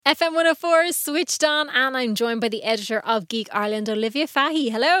FM 104 is switched on, and I'm joined by the editor of Geek Ireland, Olivia Fahy.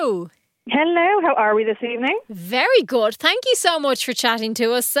 Hello. Hello, how are we this evening? Very good. Thank you so much for chatting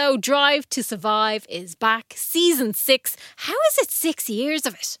to us. So, Drive to Survive is back, season 6. How is it 6 years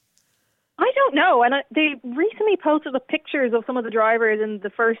of it? I don't know. And they recently posted the pictures of some of the drivers in the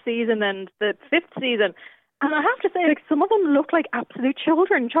first season and the 5th season. And I have to say, like, some of them look like absolute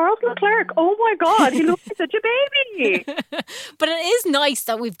children. Charles Leclerc, oh my God, he looks like such a baby. But it is nice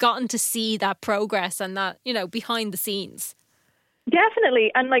that we've gotten to see that progress and that, you know, behind the scenes.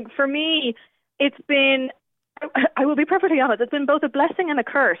 Definitely. And like, for me, it's been, I will be perfectly honest, it's been both a blessing and a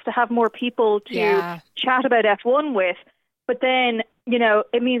curse to have more people to chat about F1 with. But then, you know,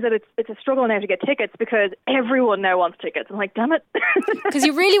 it means that it's a struggle now to get tickets because everyone now wants tickets. I'm like, damn it. Because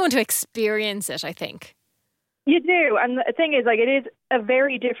you really want to experience it, I think. You do. And the thing is, like, it is a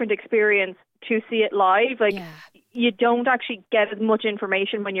very different experience to see it live. Like, you don't actually get as much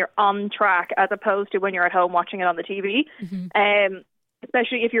information when you're on track as opposed to when you're at home watching it on the TV. Mm-hmm.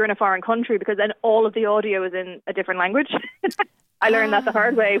 Especially if you're in a foreign country, because then all of the audio is in a different language. I learned that the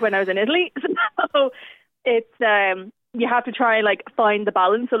hard way when I was in Italy. So it's you have to try and like find the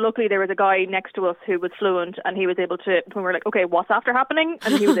balance. So luckily there was a guy next to us who was fluent, and he was able to, when we were like, okay, what's after happening?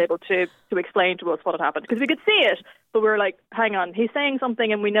 And he was able to explain to us what had happened, because we could see it, but we were like, hang on, he's saying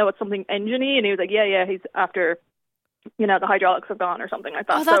something and we know it's something engine-y, and he was like, yeah, he's after, you know, the hydraulics have gone or something like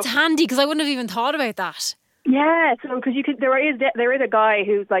that. Oh, that's handy, because I wouldn't have even thought about that. Yeah, so because there is a guy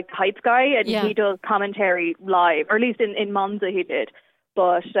who's like the hype guy, and he does commentary live, or at least in Monza he did.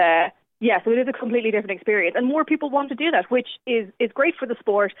 But so it is a completely different experience, and more people want to do that, which is great for the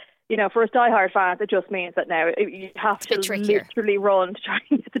sport. You know, for us diehard fans, it just means that now you have to literally run to try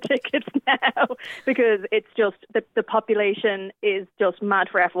and get the tickets now, because it's just the population is just mad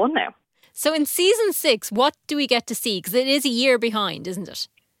for F1 now. So in season 6, what do we get to see? Because it is a year behind, isn't it?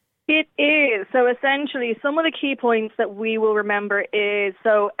 It is. So essentially, some of the key points that we will remember is,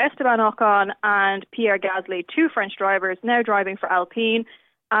 so Esteban Ocon and Pierre Gasly, 2 French drivers, now driving for Alpine.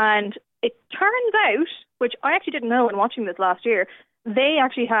 And it turns out, which I actually didn't know when watching this last year, they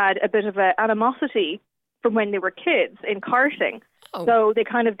actually had a bit of an animosity from when they were kids in karting. Oh. So they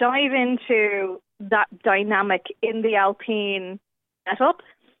kind of dive into that dynamic in the Alpine setup.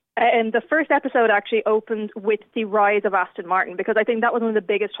 And the first episode actually opens with the rise of Aston Martin, because I think that was one of the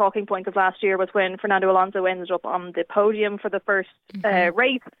biggest talking points of last year, was when Fernando Alonso ended up on the podium for the first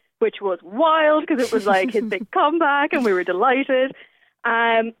race, which was wild because it was like his big comeback, and we were delighted.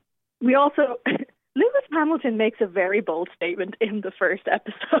 We also, Lewis Hamilton makes a very bold statement in the first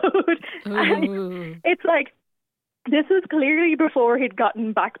episode. And it's like, this was clearly before he'd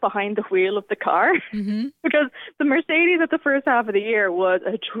gotten back behind the wheel of the car, because the Mercedes at the first half of the year was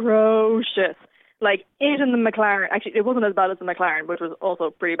atrocious. Like, it and the McLaren, actually, it wasn't as bad as the McLaren, which was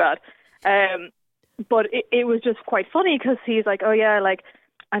also pretty bad. But it was just quite funny, because he's like, oh yeah, like,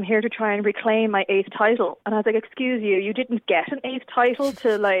 I'm here to try and reclaim my 8th title. And I was like, excuse you didn't get an 8th title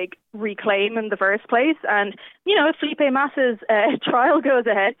to like reclaim in the first place. And, you know, if Felipe Massa's trial goes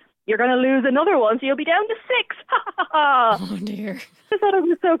ahead, you're going to lose another one, so you'll be down to 6. Oh, dear. I thought it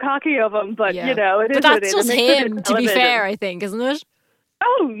was so cocky of him, but, you know, it is what it is. But that's just him, to be fair, I think, isn't it?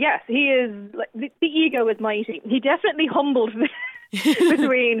 Oh, yes. He is, like, the ego is mighty. He definitely humbled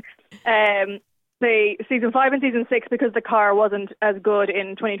between the season 5 and season 6, because the car wasn't as good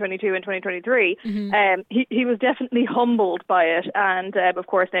in 2022 and 2023. He was definitely humbled by it. And, of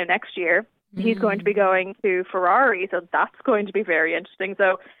course, now next year, he's going to be going to Ferrari, so that's going to be very interesting.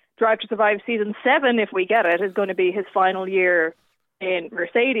 So Drive to Survive season 7, if we get it, is going to be his final year in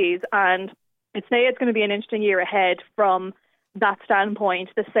Mercedes, and I'd say it's going to be an interesting year ahead from that standpoint.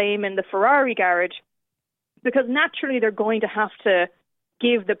 The same in the Ferrari garage, because naturally they're going to have to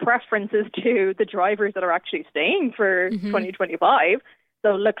give the preferences to the drivers that are actually staying for 2025. So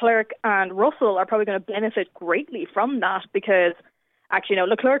Leclerc and Russell are probably going to benefit greatly from that, because actually, no,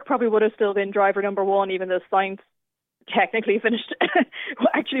 Leclerc probably would have still been driver number 1, even though Sainz technically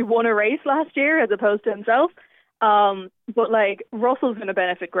actually won a race last year as opposed to himself. But like, Russell's going to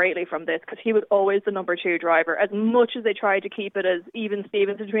benefit greatly from this, because he was always the number 2 driver. As much as they tried to keep it as even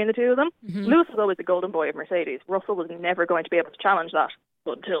Stevens between the two of them, Lewis was always the golden boy of Mercedes. Russell was never going to be able to challenge that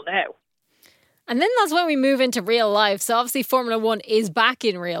until now. And then that's when we move into real life. So obviously Formula 1 is back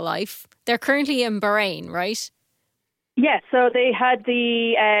in real life. They're currently in Bahrain, right? Yes, so they had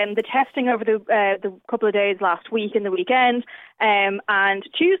the testing over the couple of days last week and the weekend, and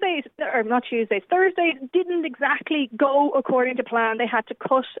Thursdays didn't exactly go according to plan. They had to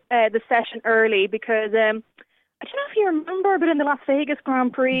cut the session early because I don't know if you remember, but in the Las Vegas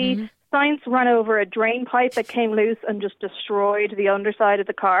Grand Prix, Sainz ran over a drain pipe that came loose and just destroyed the underside of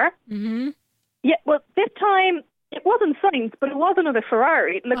the car. Mm-hmm. Yeah, well, this time it wasn't Sainz, but it was another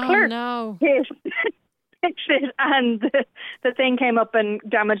Ferrari. Leclerc hit it, and the thing came up and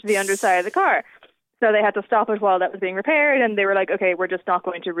damaged the underside of the car. So they had to stop it while that was being repaired, and they were like, okay, we're just not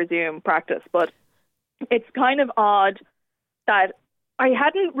going to resume practice. But it's kind of odd that I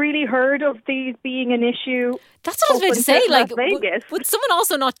hadn't really heard of these being an issue. That's what I was about to say. Like, Vegas. Would someone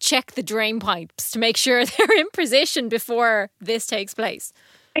also not check the drain pipes to make sure they're in position before this takes place?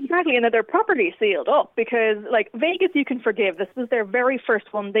 Exactly, and that they're properly sealed up, because, like, Vegas you can forgive. This was their very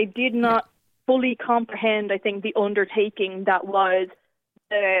first one. They did not fully comprehend, I think, the undertaking that was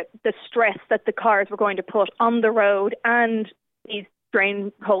the stress that the cars were going to put on the road and these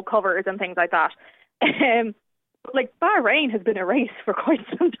drain hole covers and things like that. Like, Bahrain has been a race for quite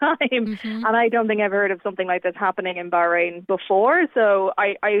some time, and I don't think I've heard of something like this happening in Bahrain before, so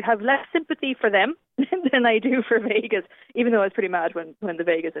I have less sympathy for them than I do for Vegas, even though I was pretty mad when the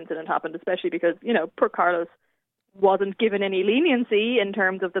Vegas incident happened, especially because, you know, poor Carlos wasn't given any leniency in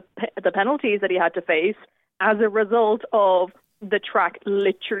terms of the penalties that he had to face as a result of the track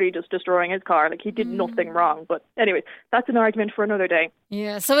literally just destroying his car. Like, he did nothing wrong. But anyway, that's an argument for another day.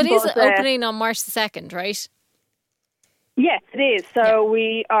 Yeah, so it is opening on March the 2nd, right? Yes, it is. So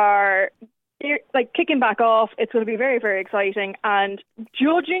we are like kicking back off. It's going to be very, very exciting. And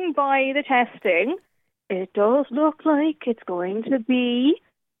judging by the testing, it does look like it's going to be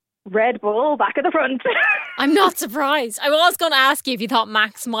Red Bull back at the front. I'm not surprised. I was going to ask you if you thought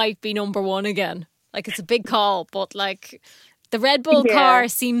Max might be number one again. Like, it's a big call, but like, the Red Bull car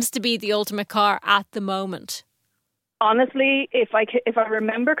seems to be the ultimate car at the moment. Honestly, if I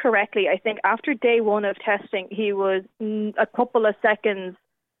remember correctly, I think after day one of testing, he was a couple of seconds,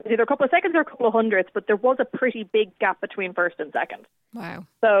 either a couple of seconds or a couple of hundredths, but there was a pretty big gap between first and second. Wow.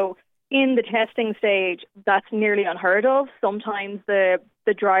 So in the testing stage, that's nearly unheard of. Sometimes the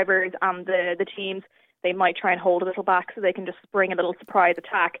drivers and the teams, they might try and hold a little back so they can just spring a little surprise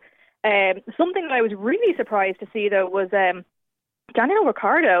attack. Something that I was really surprised to see, though, was Daniel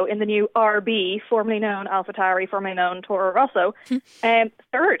Ricciardo in the new RB, formerly known AlphaTauri, formerly known Toro Rosso,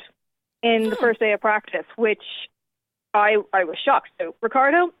 third in the first day of practice, which I was shocked. So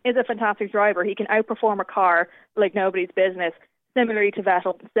Ricciardo is a fantastic driver. He can outperform a car like nobody's business, similarly to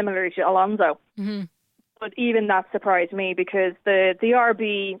Vettel, similarly to Alonso. Mm-hmm. But even that surprised me, because the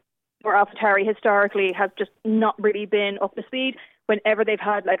RB or AlphaTauri historically has just not really been up to speed. Whenever they've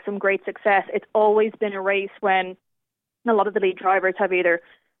had like some great success, it's always been a race when a lot of the lead drivers have either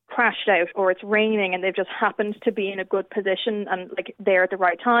crashed out or it's raining and they've just happened to be in a good position and like there at the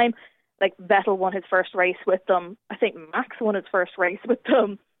right time. Like Vettel won his first race with them. I think Max won his first race with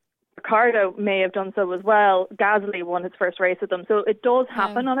them. Ricciardo may have done so as well. Gasly won his first race with them. So it does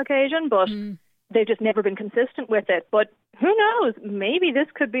happen on occasion, but they've just never been consistent with it. But who knows? Maybe this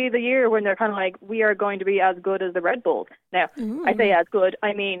could be the year when they're kind of like, we are going to be as good as the Red Bulls. Now, I say as good,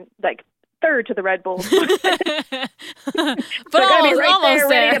 I mean like third to the Red Bulls. But I mean, right almost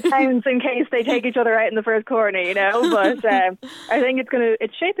there, ready to pounce in case they take each other out in the first corner, you know. But I think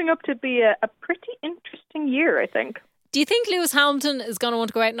it's shaping up to be a pretty interesting year, I think. Do you think Lewis Hamilton is going to want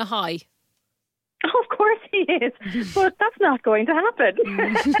to go out in a high? Oh, of course he is, but that's not going to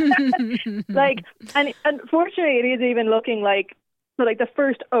happen. Like, and unfortunately, it is even looking like the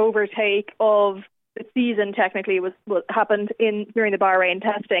first overtake of the season technically was happened during the Bahrain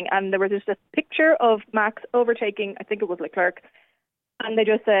testing, and there was just a picture of Max overtaking, I think it was Leclerc, and they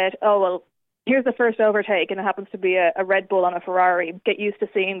just said, oh well, here's the first overtake, and it happens to be a Red Bull on a Ferrari. Get used to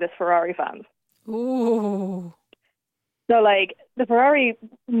seeing this, Ferrari fans. Ooh. So, like, the Ferrari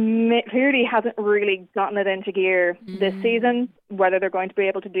clearly hasn't really gotten it into gear this season. Whether they're going to be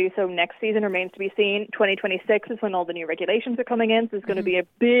able to do so next season remains to be seen. 2026 is when all the new regulations are coming in, so there's going to be a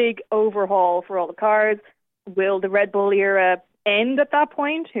big overhaul for all the cars. Will the Red Bull era end at that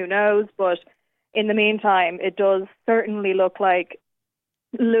point? Who knows? But in the meantime, it does certainly look like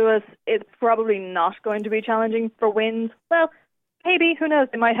Lewis is probably not going to be challenging for wins. Well, maybe, who knows?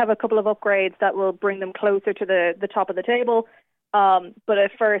 They might have a couple of upgrades that will bring them closer to the top of the table. But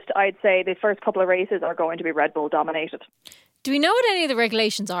at first, I'd say the first couple of races are going to be Red Bull dominated. Do we know what any of the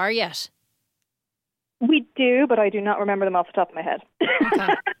regulations are yet? We do, but I do not remember them off the top of my head.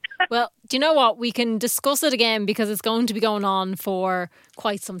 Okay. Well, do you know what? We can discuss it again because it's going to be going on for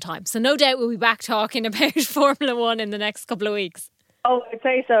quite some time. So no doubt we'll be back talking about Formula One in the next couple of weeks. Oh, I'd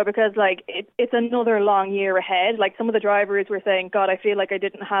say so, because like it's another long year ahead. Like, some of the drivers were saying, God, I feel like I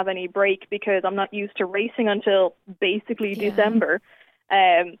didn't have any break because I'm not used to racing until basically December.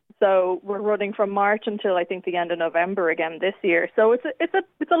 So we're running from March until I think the end of November again this year. So it's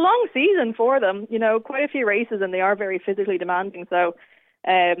a long season for them. You know, quite a few races, and they are very physically demanding. So,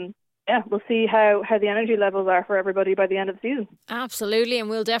 yeah, we'll see how the energy levels are for everybody by the end of the season. Absolutely, and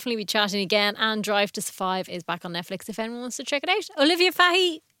we'll definitely be chatting again. And Drive to Survive is back on Netflix if anyone wants to check it out. Olivia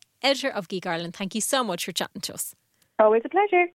Fahy, editor of Geek Ireland, thank you so much for chatting to us. Always a pleasure.